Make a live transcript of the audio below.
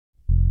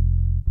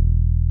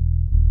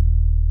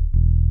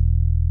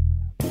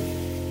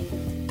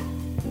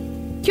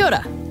Kia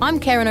ora, I'm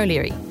Karen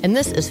O'Leary, and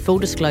this is Full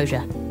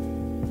Disclosure.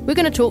 We're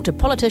going to talk to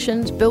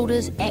politicians,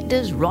 builders,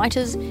 actors,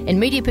 writers, and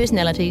media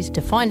personalities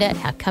to find out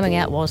how coming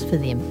out was for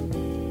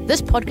them.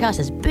 This podcast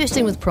is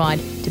bursting with pride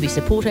to be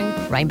supporting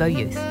Rainbow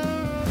Youth.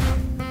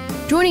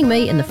 Joining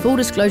me in the Full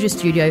Disclosure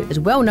studio is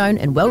well-known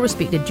and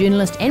well-respected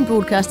journalist and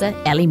broadcaster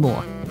Ali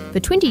Moore.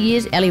 For 20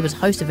 years, Ali was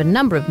host of a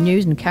number of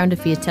news and current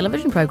affairs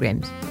television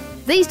programs.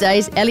 These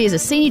days, Ali is a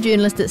senior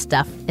journalist at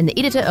Stuff and the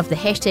editor of the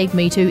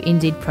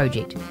 #MeTooNZ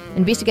project,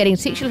 investigating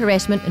sexual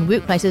harassment in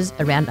workplaces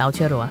around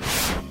Aotearoa.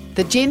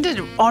 The gender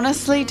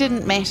honestly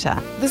didn't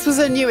matter. This was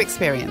a new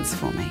experience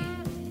for me.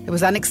 It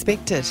was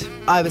unexpected.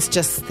 I was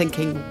just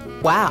thinking,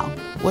 wow,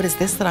 what is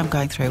this that I'm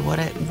going through?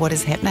 What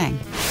is happening?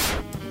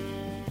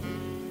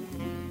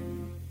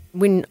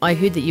 When I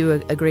heard that you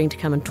were agreeing to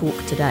come and talk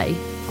today,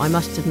 I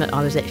must admit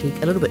I was actually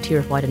a little bit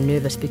terrified and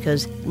nervous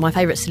because my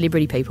favourite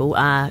celebrity people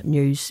are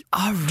news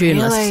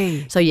journalists.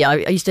 Really? So yeah,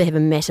 I used to have a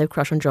massive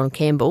crush on John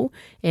Campbell,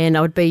 and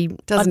I would be...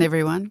 Doesn't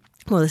everyone?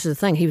 Well, this is the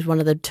thing. He was one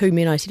of the two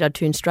men I said I'd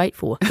turn straight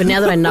for. But now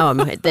that I know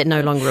him, that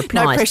no longer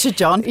applies. No pressure,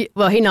 John.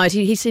 Well, he knows.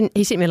 He sent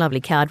me a lovely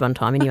card one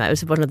time anyway. It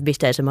was one of the best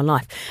days of my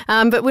life.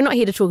 But we're not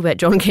here to talk about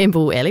John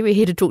Campbell, Ali. We're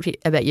here to talk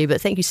about you. But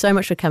thank you so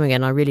much for coming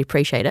in. I really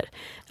appreciate it.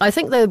 I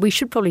think, though, we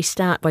should probably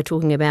start by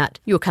talking about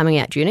your coming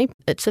out journey.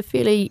 It's a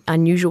fairly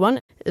unusual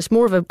one. It's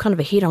more of a kind of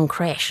a head-on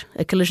crash,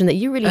 a collision that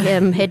you really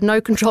had no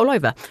control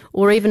over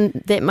or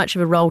even that much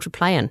of a role to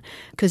play in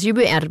because you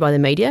were outed by the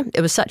media.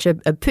 It was such a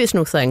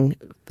personal thing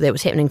that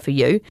was happening for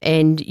you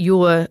and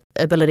your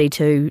ability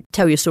to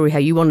tell your story how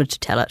you wanted to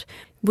tell it.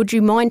 Would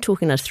you mind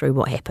talking us through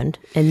what happened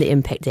and the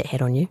impact that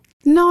had on you?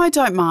 No, I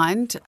don't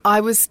mind. I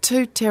was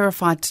too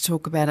terrified to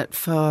talk about it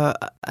for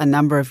a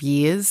number of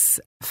years.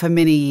 For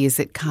many years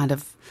it kind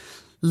of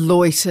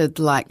loitered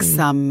like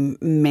some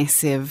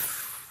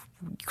massive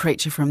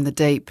creature from the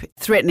deep,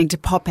 threatening to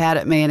pop out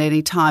at me at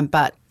any time.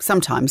 But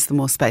sometimes the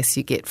more space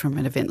you get from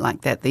an event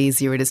like that, the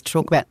easier it is to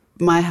talk about.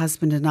 My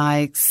husband and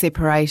I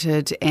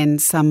separated,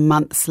 and some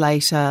months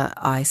later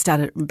I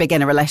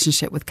began a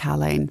relationship with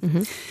Carleen.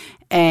 Mm-hmm.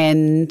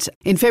 And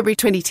in February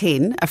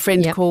 2010, a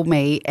friend called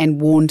me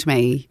and warned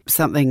me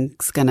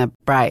something's going to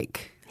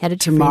break. How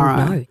did tomorrow.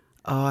 Your friend know?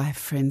 Oh, I have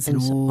friends in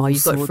all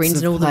you've got sorts friends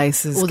of in all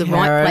places, all the Karen.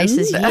 right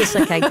places. Yes,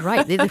 okay,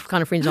 great. They're the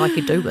kind of friends I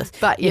could do with.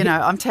 But, you know,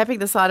 I'm tapping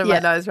the side of my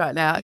nose right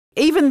now.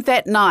 Even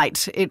that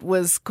night, it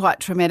was quite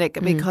traumatic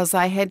because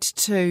I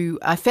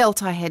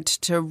felt I had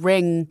to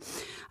ring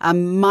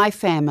my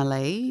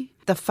family,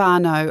 the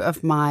whānau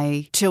of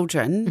my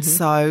children. Mm-hmm.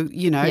 So,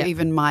 you know,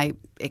 even my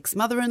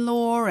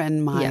ex-mother-in-law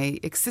and my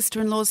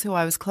ex-sister-in-laws who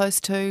I was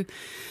close to,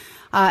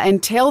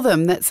 and tell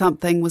them that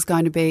something was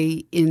going to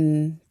be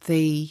in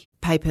the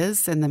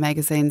papers and the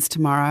magazines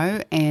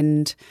tomorrow,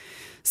 and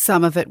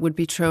some of it would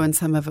be true and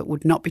some of it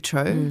would not be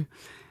true.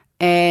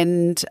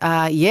 And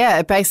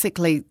it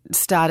basically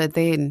started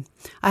then.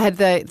 I had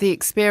the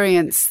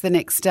experience the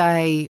next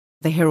day.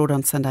 The Herald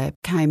on Sunday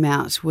came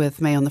out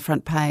with me on the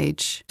front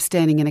page,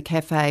 standing in a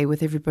cafe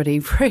with everybody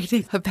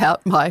reading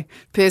about my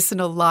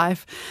personal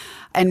life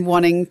and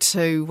wanting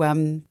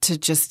to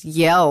just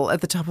yell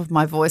at the top of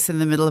my voice in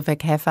the middle of a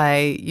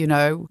cafe, you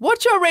know,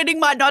 what you're reading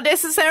might not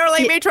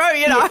necessarily be true,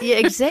 you know. Yeah,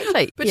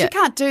 exactly. But you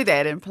can't do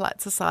that in polite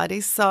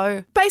society.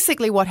 So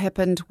basically what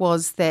happened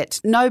was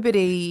that none of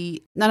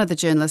the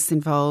journalists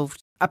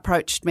involved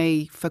approached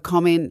me for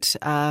comment,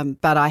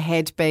 but I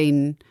had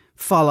been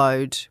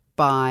followed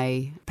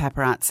by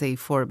paparazzi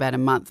for about a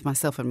month,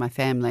 myself and my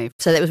family.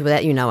 So that was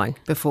without you knowing?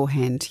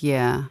 Beforehand,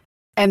 yeah.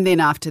 And then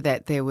after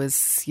that there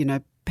was, you know,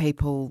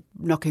 people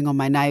knocking on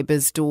my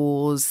neighbours'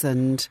 doors,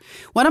 and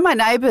one of my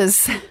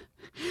neighbours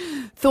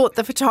thought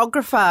the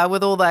photographer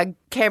with all the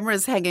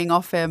cameras hanging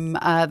off him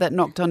that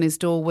knocked on his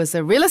door was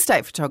a real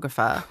estate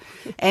photographer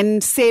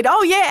and said,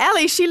 oh, yeah,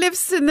 Ali, she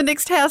lives in the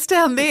next house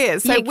down there.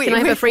 So can I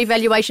have a free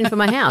valuation for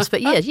my house?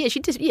 But she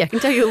just, I can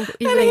tell you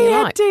everything you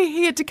like.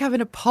 He had to come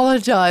and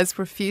apologise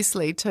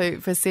profusely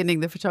for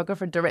sending the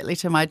photographer directly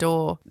to my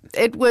door.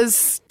 It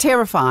was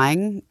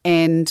terrifying,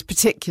 and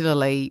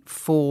particularly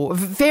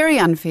very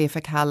unfair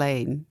for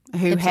Carleen,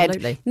 who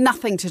had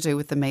nothing to do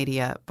with the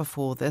media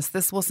before this.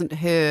 This wasn't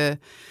her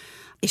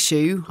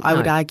issue. I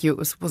would argue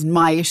it wasn't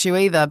my issue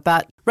either.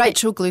 But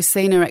Rachel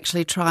Glusina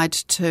actually tried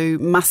to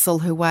muscle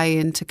her way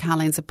into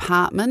Carleen's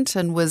apartment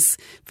and was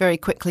very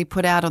quickly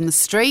put out on the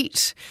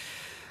street.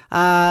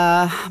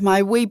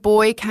 My wee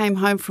boy came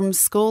home from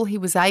school. He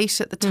was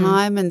 8 at the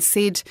time and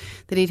said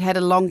that he'd had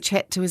a long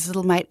chat to his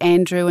little mate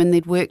Andrew and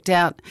they'd worked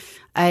out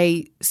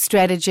a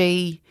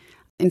strategy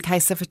in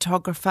case a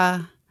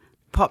photographer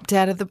popped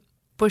out of the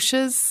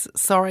bushes.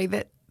 Sorry,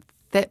 that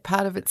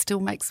part of it still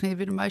makes me a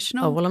bit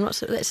emotional. Oh, well, I'm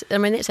not. That's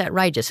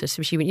outrageous.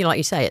 Especially, like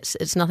you say,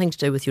 it's nothing to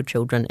do with your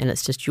children, and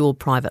it's just your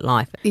private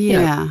life. Yeah, you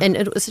know, and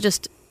it's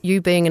just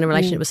you being in a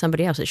relationship with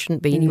somebody else. It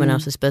shouldn't be anyone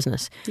else's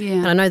business. Yeah,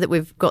 and I know that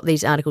we've got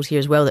these articles here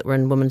as well that were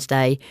in Women's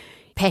Day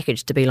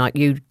packaged to be like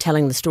you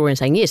telling the story and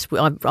saying yes,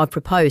 I've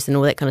proposed and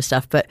all that kind of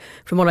stuff. But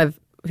from what I've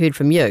heard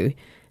from you,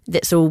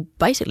 that's all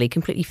basically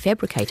completely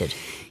fabricated.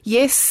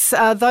 Yes,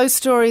 those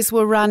stories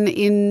were run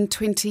in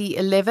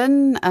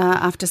 2011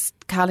 after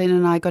Carlene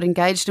and I got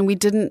engaged, and we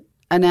didn't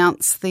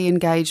announce the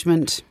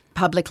engagement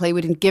publicly.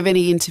 We didn't give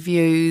any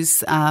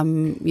interviews.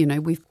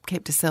 We've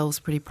kept ourselves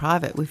pretty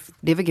private. We've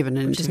never given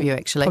an interview,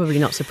 actually. Probably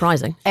not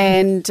surprising.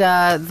 And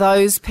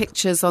those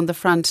pictures on the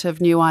front of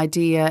New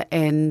Idea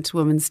and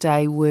Women's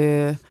Day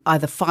were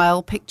either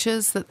file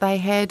pictures that they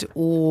had,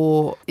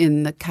 or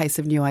in the case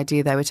of New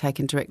Idea, they were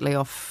taken directly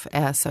off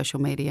our social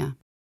media.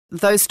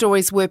 Those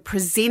stories were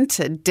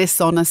presented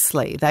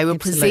dishonestly. They were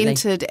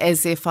presented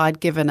as if I'd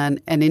given an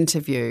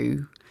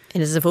interview.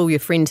 And as if all your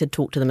friends had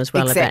talked to them as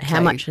well about how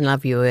much in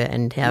love you were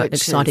and how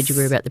excited you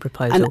were about the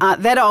proposal. And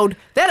that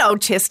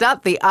old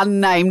chestnut, the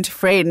unnamed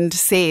friend,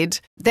 said,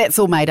 that's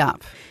all made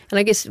up. And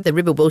I guess the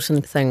Rebel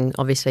Wilson thing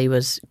obviously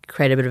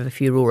created a bit of a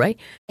furore.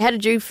 How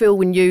did you feel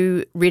when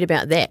you read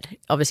about that?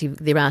 Obviously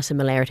there are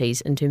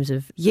similarities in terms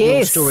of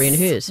your story and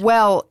hers.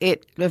 Well,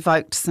 it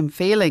evoked some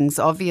feelings,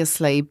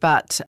 obviously,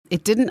 but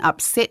it didn't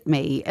upset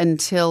me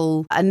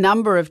until a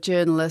number of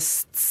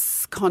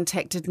journalists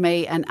contacted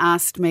me and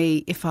asked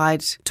me if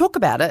I'd talk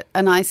about it.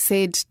 And I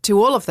said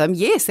to all of them,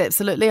 yes,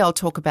 absolutely, I'll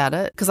talk about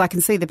it, because I can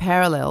see the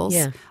parallels.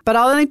 Yeah. But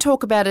I'll only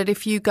talk about it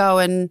if you go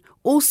and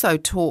also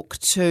talk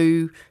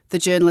to the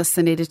journalists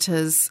and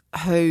editors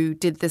who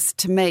did this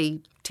to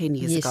me 10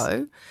 years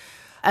ago.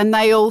 And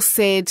they all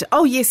said,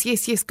 oh, yes,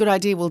 good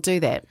idea, we'll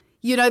do that.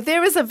 You know,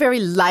 there is a very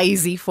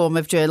lazy form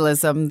of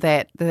journalism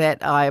that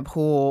I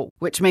abhor,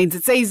 which means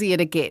it's easier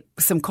to get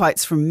some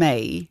quotes from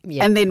me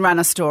and then run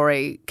a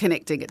story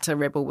connecting it to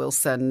Rebel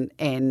Wilson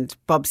and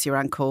Bob's your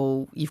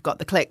uncle, you've got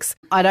the clicks.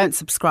 I don't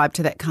subscribe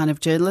to that kind of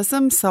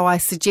journalism, so I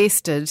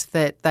suggested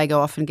that they go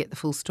off and get the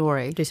full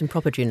story. Do some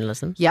proper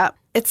journalism. Yeah.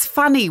 It's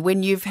funny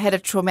when you've had a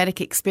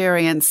traumatic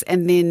experience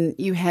and then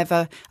you have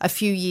a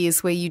few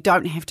years where you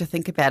don't have to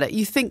think about it.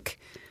 You think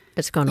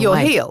it's gone away. You're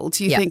healed.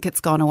 You think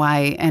it's gone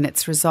away and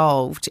it's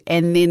resolved.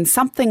 And then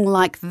something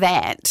like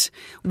that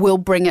will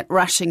bring it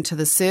rushing to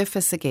the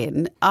surface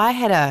again. I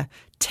had a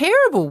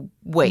terrible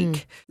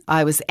week.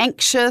 I was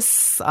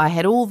anxious. I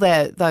had all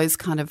those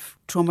kind of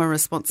trauma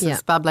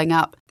responses bubbling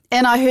up.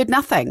 And I heard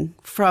nothing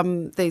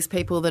from these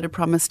people that had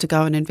promised to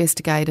go and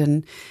investigate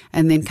and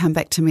then come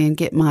back to me and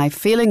get my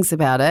feelings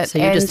about it. So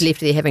you're just left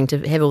there having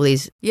to have all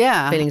these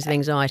feelings of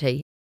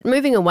anxiety.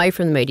 Moving away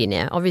from the media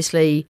now,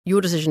 obviously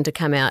your decision to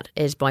come out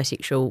as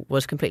bisexual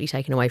was completely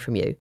taken away from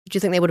you. Do you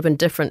think that would have been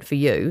different for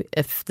you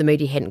if the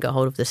media hadn't got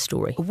hold of this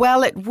story?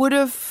 Well, it would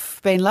have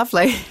been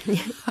lovely.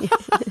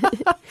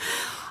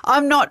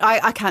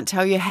 I can't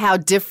tell you how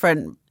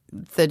different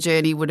the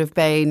journey would have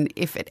been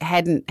if it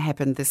hadn't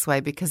happened this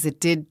way, because it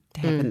did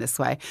happen this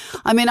way.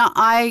 I mean,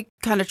 I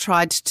kind of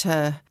tried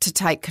to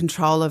take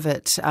control of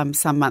it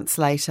some months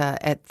later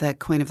at the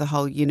Queen of the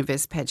Whole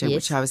Universe pageant,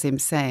 which I was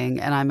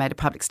emceeing, and I made a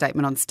public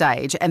statement on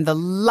stage. And the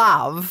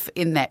love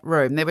in that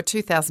room, there were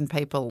 2,000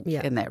 people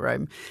in that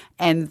room,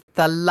 and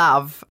the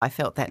love I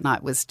felt that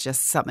night was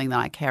just something that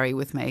I carry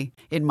with me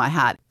in my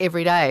heart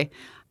every day.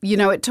 You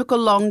know, it took a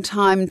long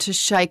time to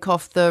shake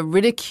off the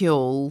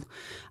ridicule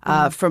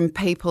from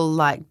people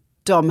like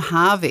Dom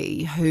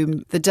Harvey,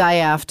 who the day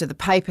after the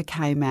paper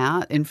came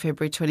out in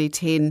February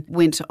 2010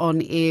 went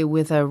on air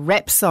with a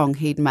rap song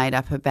he'd made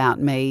up about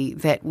me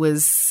that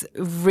was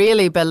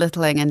really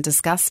belittling and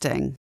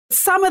disgusting.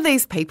 Some of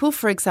these people,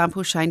 for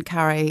example, Shane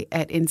Curry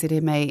at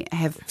NZME,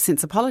 have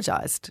since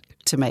apologised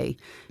to me.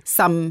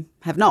 Some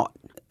have not.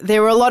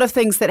 There were a lot of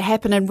things that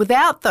happened, and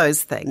without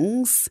those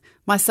things,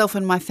 myself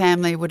and my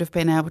family would have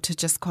been able to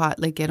just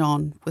quietly get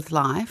on with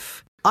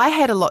life. I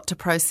had a lot to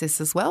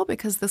process as well,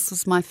 because this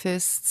was my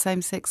first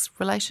same-sex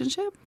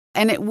relationship.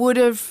 And it would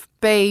have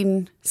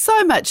been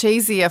so much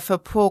easier for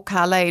poor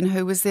Carlene,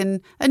 who was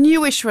in a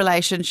newish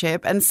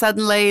relationship and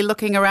suddenly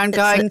looking around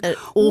going, an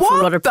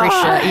awful lot of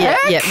pressure.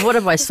 Yeah. What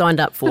have I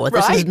signed up for? Right.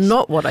 This is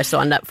not what I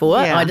signed up for.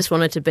 I just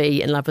wanted to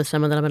be in love with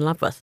someone that I'm in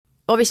love with.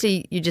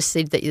 Obviously, you just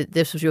said that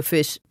this was your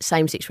first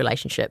same-sex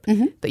relationship,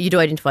 but you do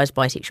identify as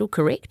bisexual,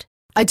 correct?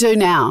 I do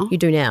now. You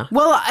do now?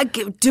 Well,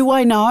 do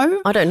I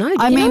know? I don't know.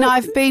 I mean,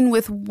 I've been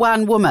with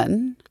one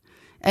woman,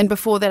 and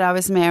before that I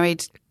was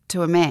married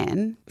to a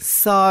man,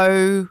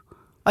 so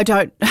I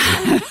don't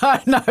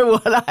know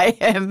what I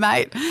am,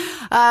 mate.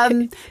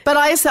 But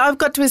I've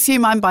got to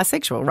assume I'm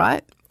bisexual,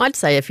 right? I'd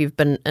say if you've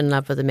been in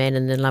love with a man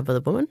and in love with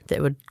a woman,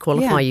 that would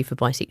qualify you for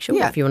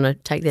bisexual. If you want to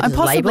take that as a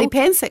label. I'm possibly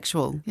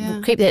pansexual.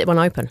 Yeah. Keep that one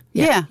open.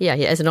 Yeah,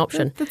 as an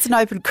option. That's an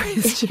open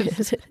question.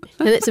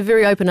 And it's a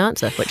very open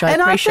answer, which I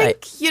appreciate.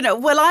 And I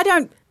think, I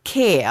don't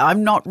care.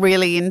 I'm not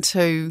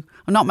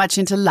much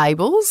into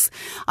labels.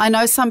 I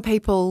know some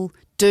people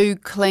do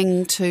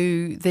cling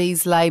to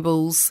these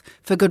labels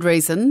for good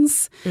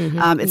reasons.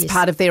 It's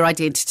part of their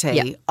identity.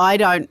 Yeah. I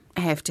don't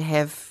have to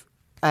have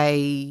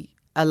a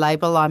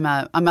label. I'm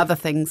other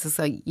things,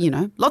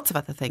 lots of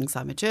other things.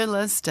 I'm a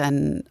journalist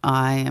and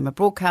I am a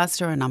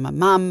broadcaster and I'm a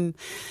mum.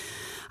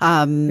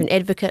 An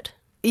advocate.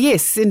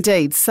 Yes,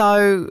 indeed.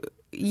 So,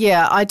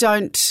 I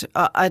don't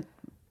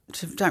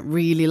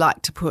really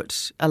like to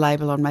put a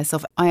label on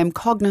myself. I am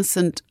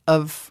cognizant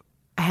of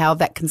how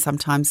that can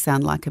sometimes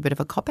sound like a bit of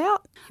a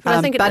cop-out,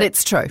 but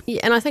it's true.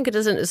 Yeah, and I think it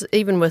isn't, it's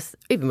even with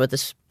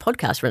this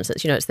podcast, for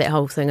instance, it's that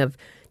whole thing of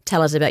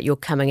tell us about your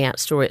coming out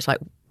story. It's like,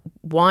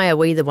 why are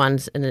we the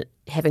ones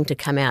having to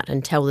come out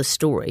and tell the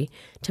story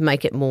to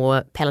make it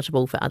more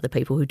palatable for other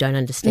people who don't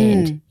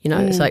understand?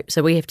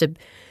 So we have to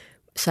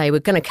say we're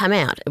going to come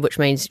out, which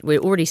means we're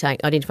already saying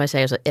identify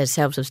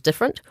ourselves as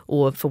different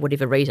or for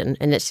whatever reason,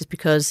 and that's just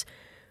because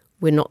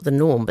we're not the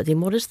norm. But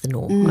then what is the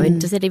norm? I mean,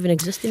 does that even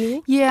exist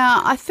anymore?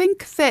 Yeah, I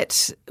think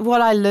that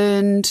what I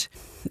learned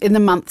in the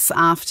months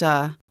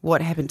after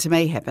what happened to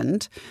me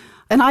happened,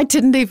 and I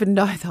didn't even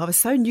know, I was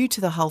so new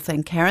to the whole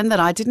thing, Karen, that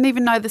I didn't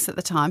even know this at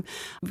the time.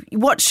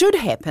 What should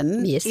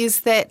happen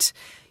is that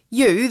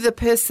you, the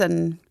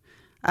person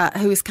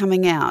who is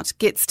coming out,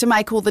 gets to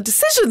make all the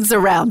decisions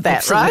around that,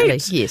 Absolutely.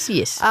 right?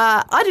 Yes.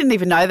 I didn't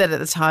even know that at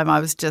the time. I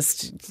was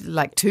just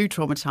too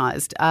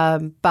traumatised.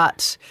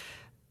 But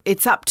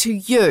it's up to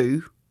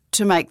you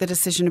to make the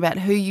decision about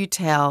who you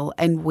tell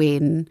and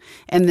when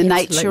and the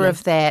nature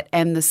of that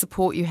and the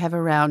support you have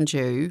around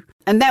you.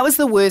 And that was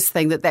the worst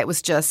thing, that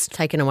was just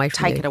taken away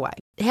from you. Taken away.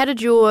 How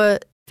did your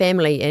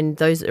family and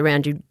those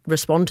around you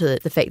respond to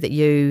the fact that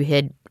you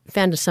had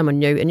found someone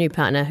new, a new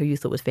partner who you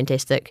thought was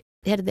fantastic?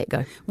 How did that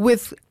go?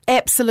 With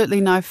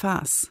absolutely no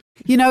fuss.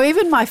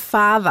 Even my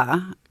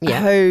father,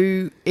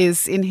 who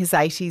is in his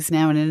 80s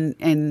now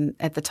and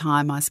at the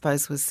time I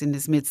suppose was in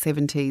his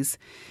mid-70s,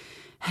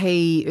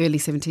 early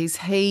 70s,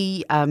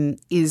 he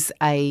is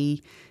a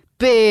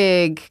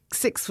big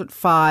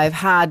 6'5",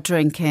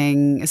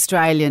 hard-drinking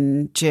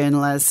Australian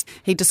journalist.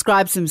 He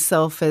describes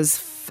himself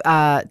as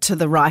to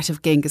the right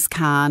of Genghis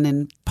Khan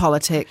in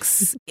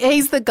politics.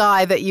 He's the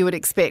guy that you would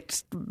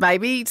expect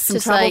maybe some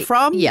trouble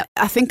from. Yeah.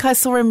 I think I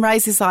saw him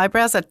raise his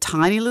eyebrows a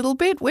tiny little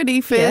bit when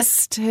he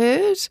first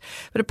heard.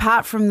 But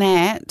apart from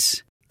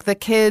that, the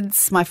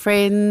kids, my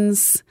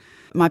friends,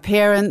 my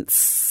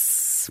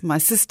parents, my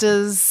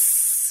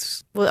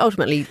sisters. Well,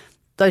 ultimately,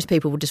 those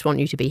people will just want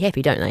you to be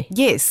happy, don't they?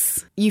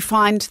 Yes. You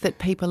find that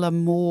people are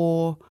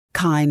more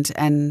kind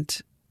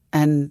and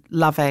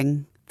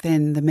loving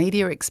than the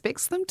media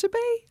expects them to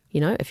be.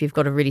 If you've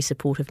got a really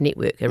supportive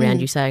network around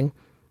you saying,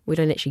 we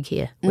don't actually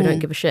care, we don't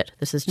give a shit,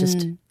 this is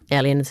just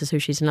Ellie and this is who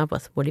she's in love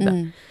with,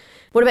 whatever.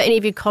 What about any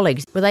of your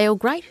colleagues? Were they all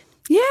great?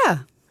 Yeah.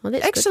 Well,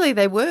 that's actually good.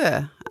 They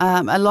were.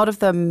 A lot of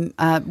them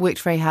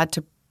worked very hard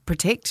to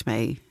protect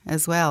me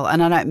as well.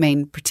 And I don't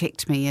mean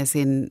protect me as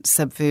in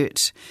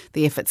subvert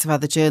the efforts of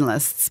other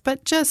journalists,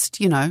 but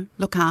just,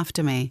 look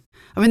after me.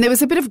 I mean, there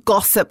was a bit of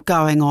gossip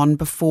going on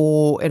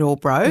before it all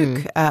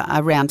broke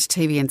around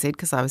TVNZ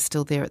because I was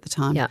still there at the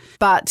time. Yeah.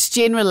 But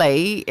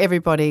generally,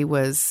 everybody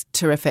was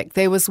terrific.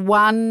 There was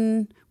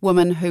one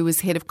woman who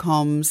was head of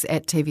comms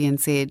at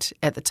TVNZ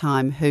at the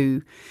time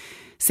who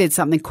said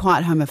something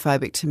quite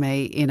homophobic to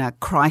me in a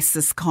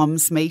crisis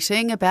comms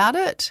meeting about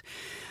it.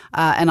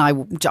 And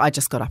I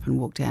just got up and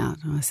walked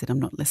out. And I said, I'm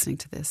not listening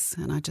to this.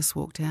 And I just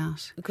walked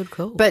out. Good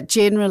call. But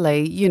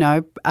generally,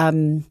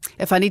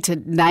 if I need to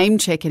name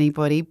check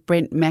anybody,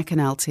 Brent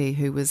McAnulty,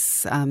 who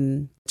was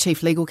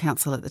Chief Legal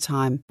Counsel at the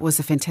time, was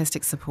a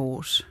fantastic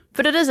support.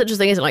 But it is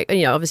interesting, isn't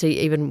it? Obviously,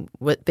 even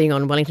with being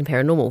on Wellington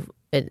Paranormal,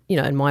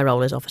 in my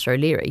role as Officer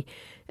O'Leary,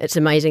 it's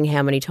amazing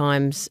how many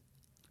times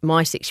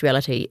my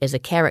sexuality as a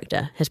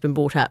character has been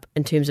brought up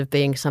in terms of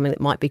being something that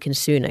might be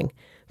concerning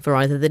for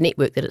either the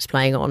network that it's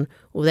playing on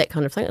or that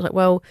kind of thing. It's like,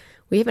 well,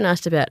 we haven't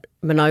asked about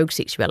Minogue's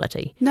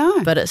sexuality.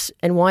 No. But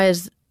and why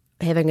is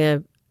having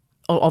a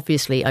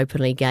obviously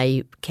openly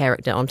gay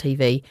character on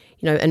TV,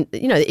 and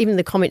even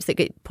the comments that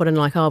get put in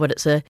like, oh, but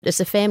it's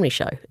a family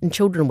show and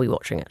children will be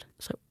watching it.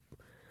 So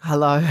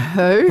hello,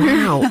 who?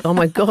 Wow. Oh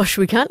my gosh,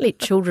 we can't let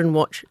children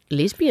watch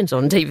lesbians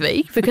on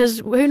TV because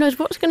who knows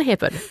what's going to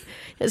happen.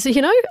 So,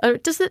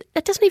 it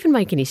doesn't even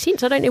make any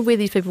sense. I don't know where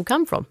these people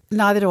come from.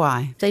 Neither do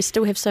I. They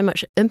still have so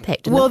much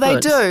impact and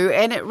influence. They do,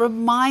 and it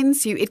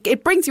reminds you,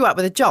 it brings you up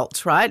with a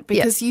jolt, right?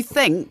 Because you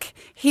think,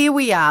 here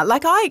we are.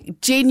 Like, I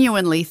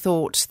genuinely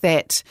thought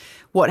that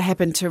what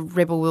happened to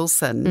Rebel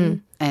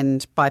Wilson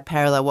and by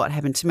parallel what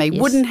happened to me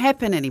wouldn't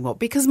happen anymore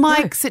because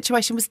my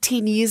situation was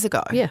 10 years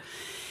ago. Yeah.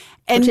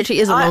 And which actually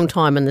is a long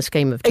time in the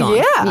scheme of time.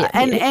 Yeah.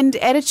 And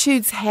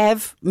attitudes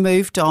have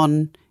moved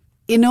on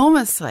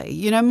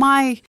enormously.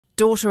 My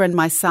daughter and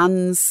my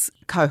son's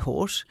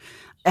cohort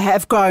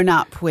have grown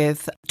up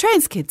with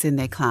trans kids in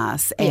their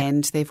class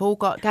and they've all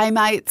got gay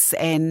mates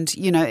and,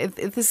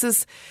 this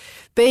is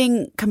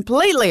being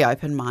completely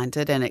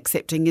open-minded and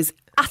accepting is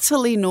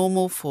utterly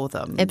normal for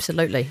them.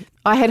 Absolutely.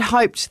 I had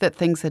hoped that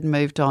things had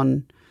moved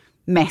on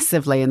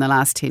massively in the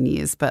last 10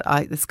 years, but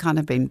it's kind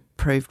of been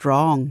proved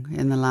wrong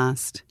in the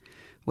last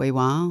wee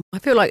while. I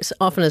feel like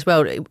often as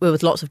well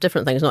with lots of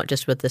different things, not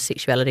just with the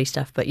sexuality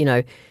stuff, but,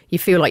 you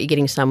feel like you're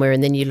getting somewhere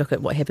and then you look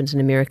at what happens in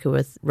America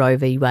with Roe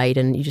v. Wade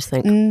and you just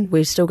think,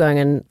 we're still going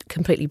in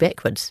completely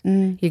backwards.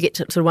 You get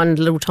to sort of one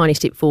little tiny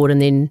step forward and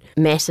then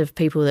massive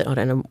people that I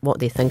don't know what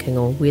they're thinking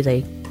or where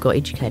they got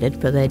educated,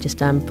 but they just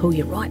pull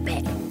you right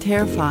back.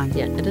 Terrifying.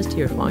 Yeah, it is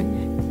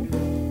terrifying.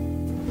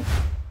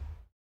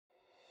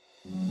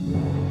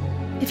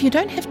 If you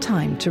don't have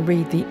time to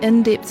read the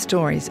in-depth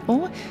stories,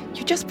 or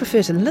you just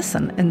prefer to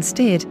listen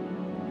instead,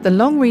 The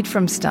Long Read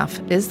From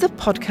Stuff is the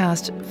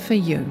podcast for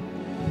you.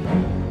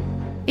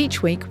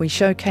 Each week we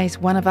showcase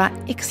one of our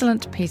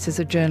excellent pieces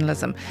of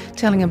journalism,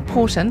 telling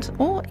important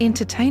or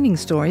entertaining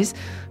stories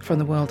from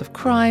the world of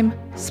crime,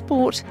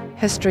 sport,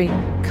 history,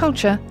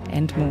 culture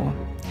and more.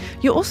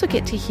 You'll also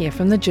get to hear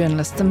from the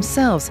journalists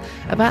themselves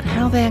about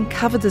how they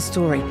uncovered the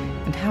story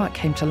and how it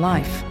came to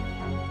life.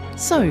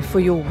 So, for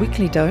your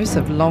weekly dose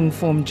of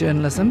long-form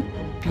journalism,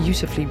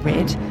 beautifully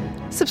read,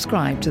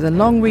 subscribe to The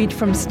Long Read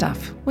From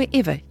Stuff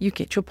wherever you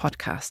get your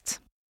podcasts.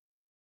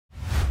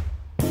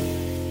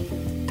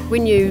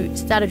 When you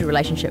started a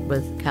relationship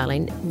with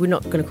Carleen, we're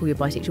not going to call you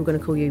bisexual, we're going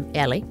to call you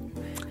Ellie.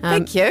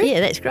 Thank you. Yeah,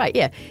 that's great,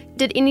 yeah.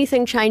 Did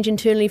anything change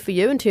internally for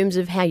you in terms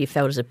of how you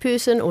felt as a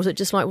person, or was it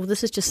just like, well,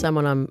 this is just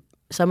someone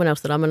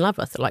else that I'm in love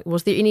with? Like,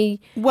 was there any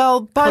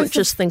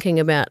conscious thinking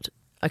about,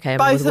 okay, I'm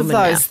both with a of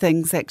woman those now?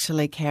 things,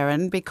 actually,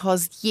 Karen,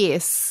 because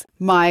yes,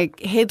 my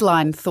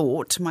top-line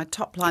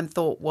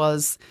thought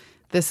was,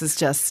 this is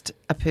just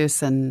a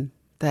person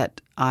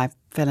that I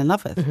fell in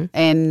love with. Mm-hmm.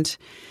 And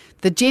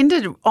the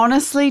gender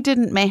honestly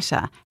didn't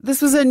matter.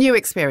 This was a new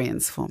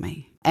experience for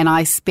me. And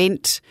I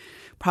spent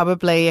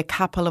probably a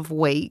couple of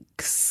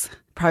weeks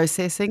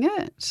processing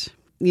it.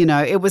 You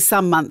know, it was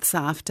some months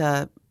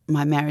after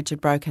my marriage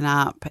had broken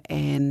up,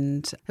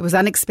 and it was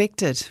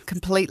unexpected,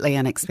 completely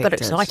unexpected.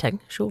 But exciting,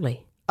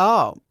 surely.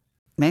 Oh,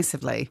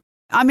 massively.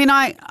 I mean,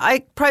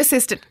 I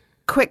processed it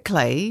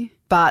quickly,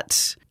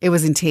 but it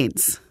was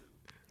intense.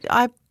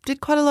 I did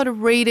quite a lot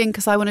of reading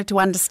because I wanted to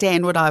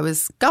understand what I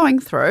was going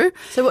through.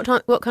 So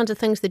what kinds of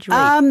things did you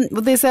read?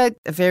 Well, there's a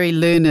very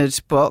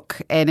learned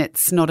book, and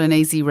it's not an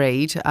easy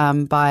read,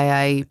 by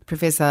a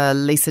Professor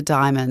Lisa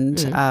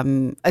Diamond.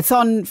 It's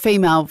on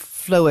female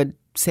fluid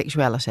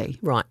sexuality,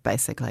 right,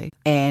 basically.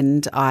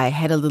 And I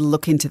had a little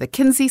look into the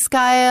Kinsey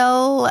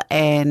scale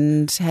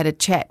and had a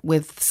chat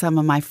with some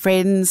of my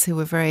friends who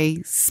were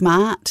very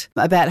smart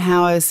about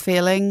how I was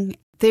feeling.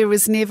 There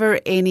was never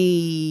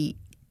any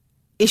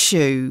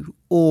issue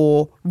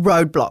or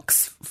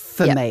roadblocks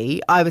for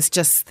me. I was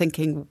just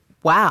thinking,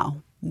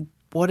 wow,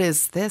 what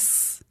is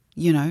this?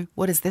 You know,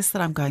 what is this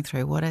that I'm going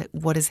through?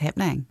 What is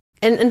happening?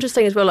 And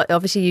interesting as well, like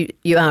obviously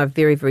you are a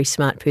very, very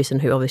smart person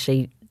who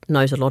obviously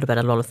knows a lot about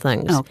a lot of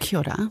things. Oh, kia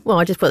ora. Well,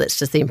 that's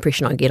just the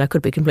impression I get. I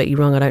could be completely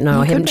wrong. I don't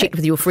know. I haven't checked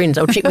with your friends.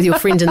 I'll check with your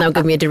friends and they'll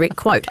give me a direct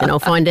quote and I'll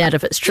find out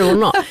if it's true or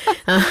not.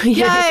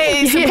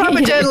 Yay, some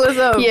proper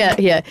journalism.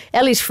 Yeah.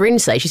 Ellie's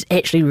friends say she's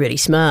actually really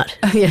smart.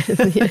 Yeah,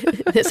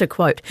 that's a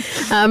quote.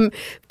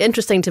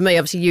 Interesting to me,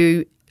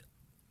 obviously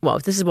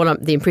this is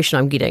the impression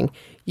I'm getting.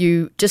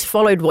 You just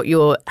followed what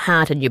your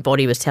heart and your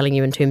body was telling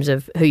you in terms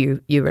of who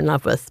you were in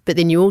love with, but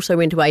then you also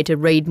went away to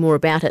read more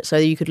about it so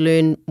you could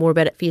learn more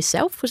about it for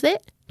yourself. Was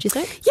that, do you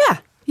think?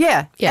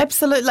 Yeah,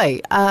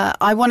 absolutely.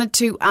 I wanted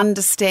to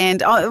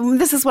understand.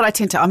 This is what I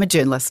tend to. I'm a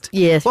journalist.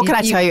 Yes. What can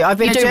I tell you? I've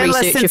been a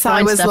journalist since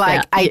I was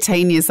like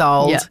 18 years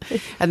old,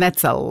 and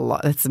that's a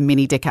lot. That's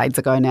many decades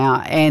ago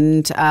now.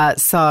 And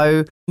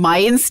so my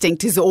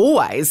instinct is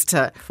always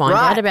to find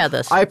out about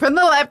this. Open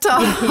the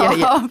laptop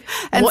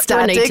and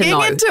start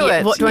digging into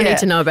it. What do I need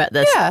to know about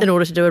this in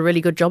order to do a really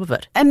good job of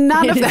it? And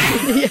none of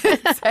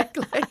that.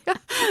 Exactly.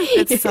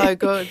 It's so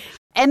good.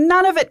 And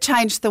none of it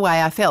changed the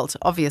way I felt,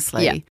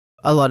 obviously. Yeah.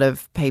 A lot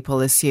of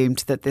people assumed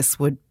that this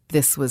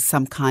was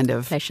some kind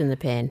of flash in the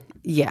pan.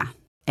 Yeah.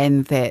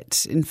 And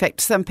that, in fact,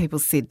 some people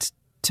said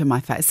to my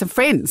face, some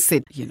friends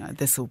said,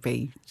 this will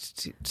be,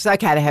 it's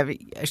okay to have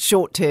a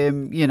short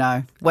term,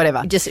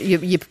 whatever. Just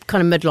you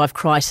kind of midlife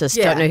crisis,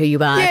 don't know who you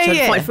are.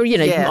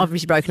 You've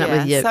obviously broken up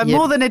with you. So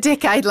more than a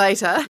decade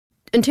later.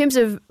 In terms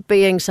of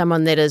being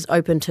someone that is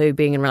open to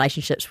being in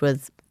relationships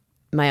with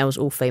males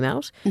or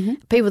females,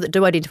 people that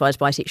do identify as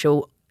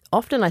bisexual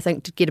often, I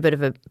think, to get a bit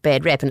of a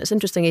bad rap. And it's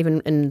interesting, even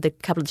in the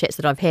couple of chats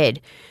that I've had,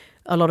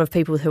 a lot of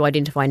people who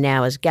identify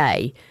now as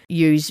gay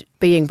use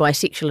being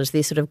bisexual as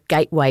their sort of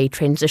gateway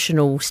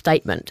transitional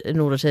statement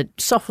in order to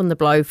soften the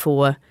blow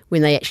for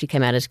when they actually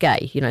come out as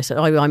gay.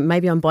 So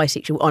maybe I'm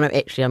bisexual. Oh, no,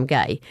 actually I'm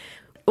gay.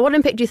 What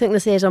impact do you think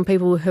this has on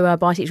people who are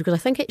bisexual? Because I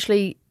think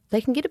actually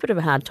they can get a bit of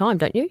a hard time,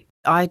 don't you?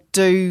 I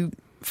do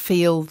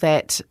feel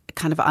that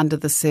kind of under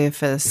the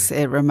surface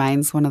it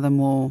remains one of the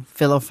more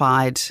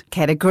vilified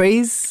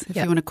categories, if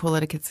you want to call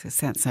it. It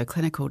sounds so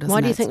clinical, doesn't it?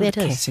 Why do you think that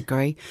is?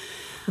 Category.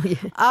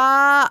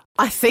 I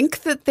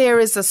think that there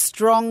is a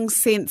strong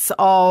sense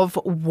of,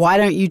 why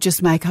don't you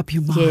just make up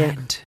your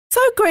mind? Yeah.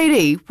 So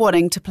greedy,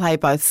 wanting to play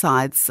both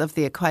sides of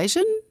the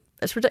equation.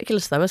 It's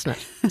ridiculous though, isn't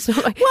it? It's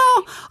not like...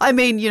 Well, I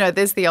mean,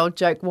 there's the old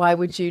joke, why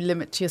would you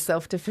limit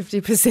yourself to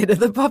 50% of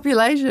the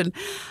population?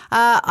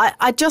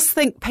 I just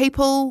think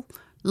people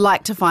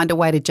like to find a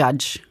way to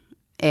judge.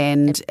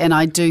 And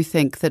I do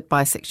think that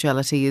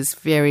bisexuality is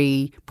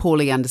very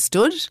poorly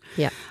understood.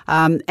 Yeah.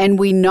 And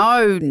we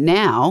know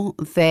now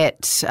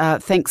that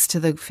thanks to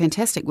the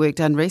fantastic work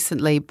done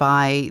recently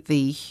by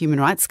the Human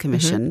Rights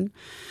Commission,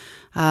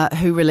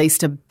 who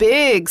released a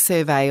big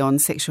survey on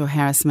sexual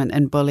harassment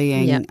and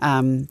bullying,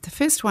 the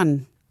first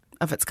one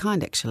of its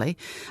kind, actually,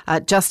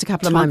 just a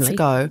couple of months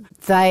ago.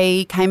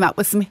 They came up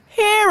with some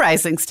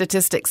hair-raising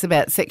statistics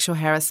about sexual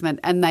harassment,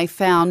 and they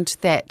found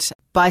that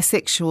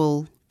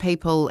bisexual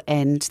people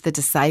and the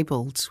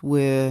disabled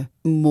were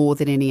more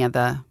than any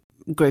other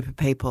group of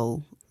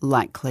people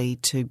likely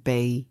to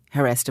be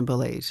harassed and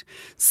bullied.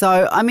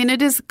 So, I mean,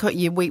 it is,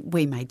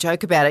 we may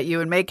joke about it, you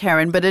and me,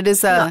 Karen, but it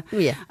is a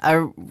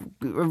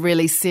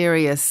really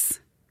serious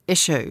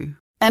issue.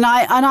 And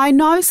I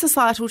know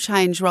societal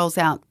change rolls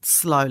out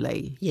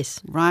slowly.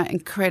 Yes. Right?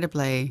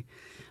 Incredibly.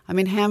 I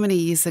mean, how many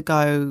years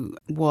ago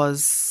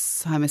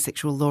was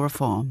homosexual law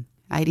reform?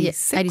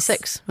 86?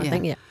 86, I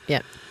think,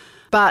 yeah.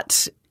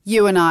 But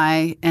you and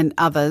I and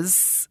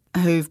others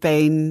who've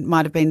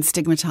might have been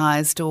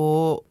stigmatised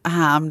or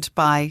harmed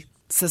by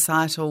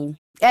societal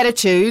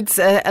attitudes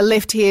are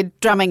left here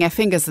drumming our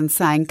fingers and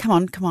saying,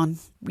 come on,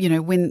 you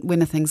know,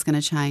 when are things going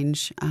to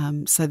change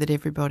so that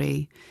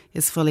everybody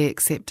is fully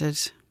accepted?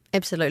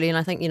 Absolutely, and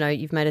I think, you know,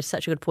 you've made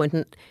such a good point.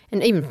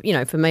 And even, you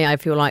know, for me, I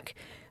feel like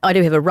I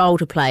do have a role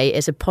to play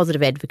as a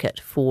positive advocate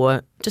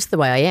for just the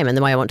way I am and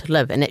the way I want to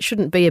live, and it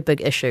shouldn't be a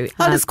big issue.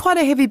 It's quite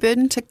a heavy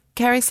burden to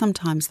carry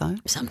sometimes, though.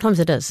 Sometimes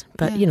it is,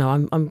 but you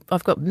know,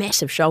 I've got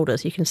massive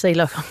shoulders. You can see,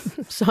 look,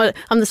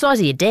 I'm the size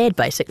of your dad,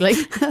 basically.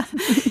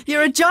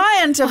 You're a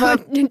giant of a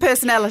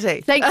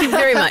personality. Thank you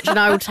very much, and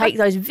I will take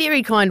those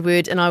very kind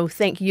words, and I will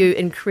thank you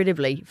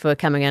incredibly for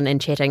coming in and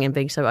chatting and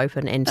being so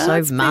open and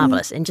so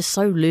marvellous and just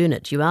so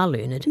learned. You are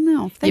learned.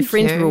 No, thank you. Your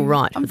friends were all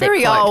right. I'm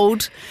very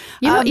old.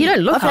 You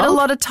don't look I've old. had a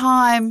lot of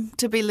time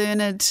to be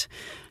learned.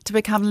 To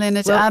become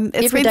learned. Well,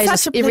 it's been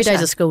such a pleasure. Every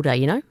day's a school day,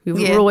 you know.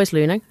 We're always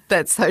learning.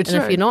 That's so true.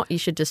 And if you're not, you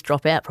should just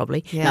drop out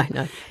probably. Yeah.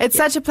 No. It's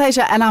such a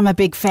pleasure, and I'm a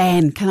big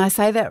fan. Can I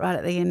say that right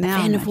at the end now?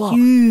 A fan of what?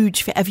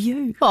 Huge fan of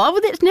you. Oh, well,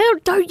 that's now,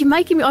 don't you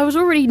making me, I was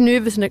already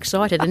nervous and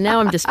excited, and now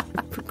I'm just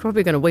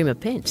probably going to wee my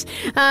pants.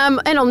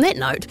 And on that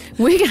note,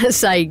 we're going to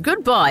say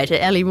goodbye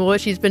to Ali Moore.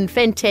 She's been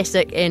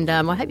fantastic, and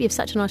I hope you have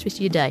such a nice rest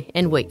of your day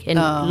and week and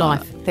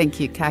life. Thank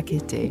you. Ka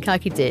kite. Ka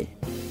kite.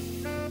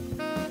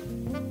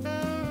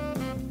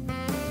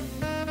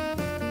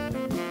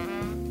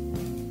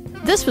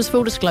 This was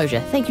Full Disclosure.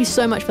 Thank you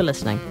so much for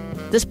listening.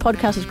 This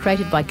podcast is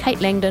created by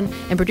Kate Langdon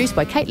and produced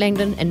by Kate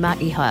Langdon and Mark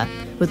Ihaya,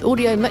 with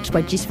audio mixed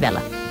by Jess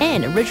Vella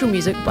and original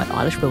music by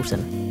Eilish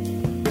Wilson.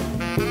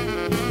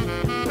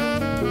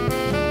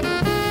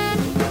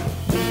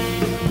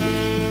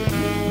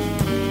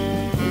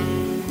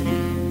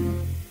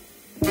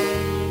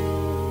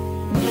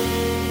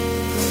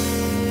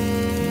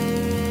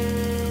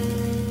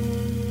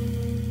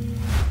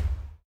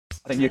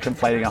 I think you're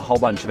conflating a whole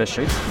bunch of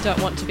issues.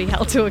 Don't want to be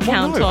held to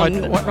account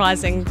on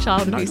rising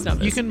child abuse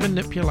numbers. You can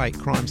manipulate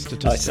crime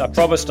statistics. I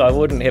promised I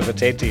wouldn't have a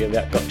tatty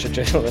about gotcha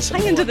journalism.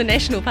 Hang into the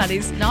National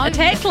Party's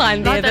attack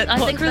line there. I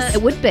think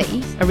it would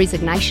be a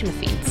resignation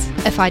offence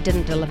if I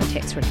didn't deliver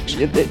tax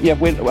reduction.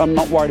 I'm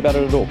not worried about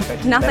it at all.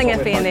 Nothing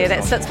iffy in there.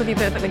 That sits with you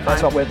perfectly fine.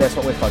 That's what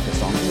we're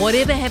focused on.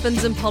 Whatever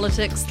happens in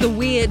politics, the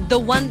weird, the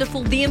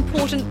wonderful, the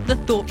important, the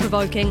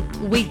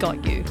thought-provoking, we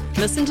got you.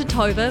 Listen to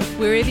Tova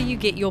wherever you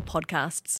get your podcasts.